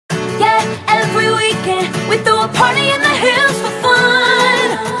weekend, we throw a party in the hills for fun.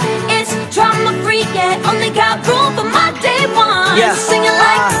 It's drama free, yeah, only got room for my day one. Yeah, singing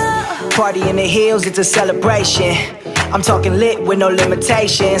like party in the hills, it's a celebration. I'm talking lit with no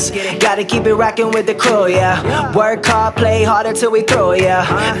limitations. Gotta keep it rockin' with the crew, yeah. Work hard, play harder till we through, yeah.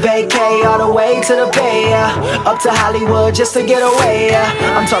 Vacay all the way to the Bay, yeah. Up to Hollywood just to get away,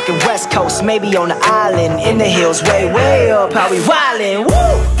 yeah. I'm talking West Coast, maybe on the island. In the hills, way, way up, how we wildin',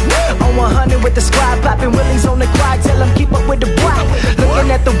 woo! On 100 with the squad, poppin' willies on the quad. Tell them keep up with the block.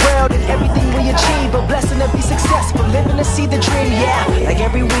 Looking at the world and everything we achieve. A blessing to be successful, living to see the dream, yeah. Like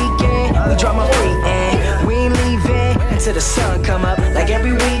every weekend, we drama free, and we ain't leaving until the sun come up. Like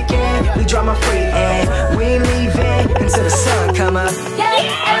every weekend, we drama free, and we ain't leaving until the sun come up.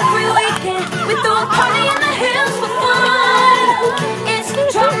 yeah, every weekend, we throw a party in the hills for fun. It's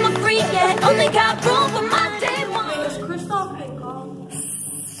drama free, yeah, only got room for my day one.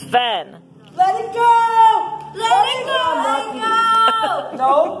 Sven. Let it go! Let it go! Let it go!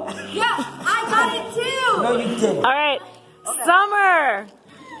 No. Yeah, I got it too! No, you didn't. All right. Summer.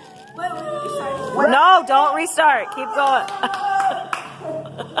 Wait, sorry. No, don't restart. Keep going.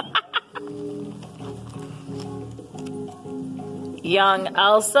 Young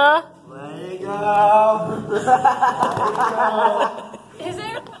Elsa. Let it go. Is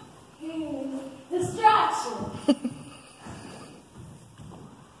there? Distraction.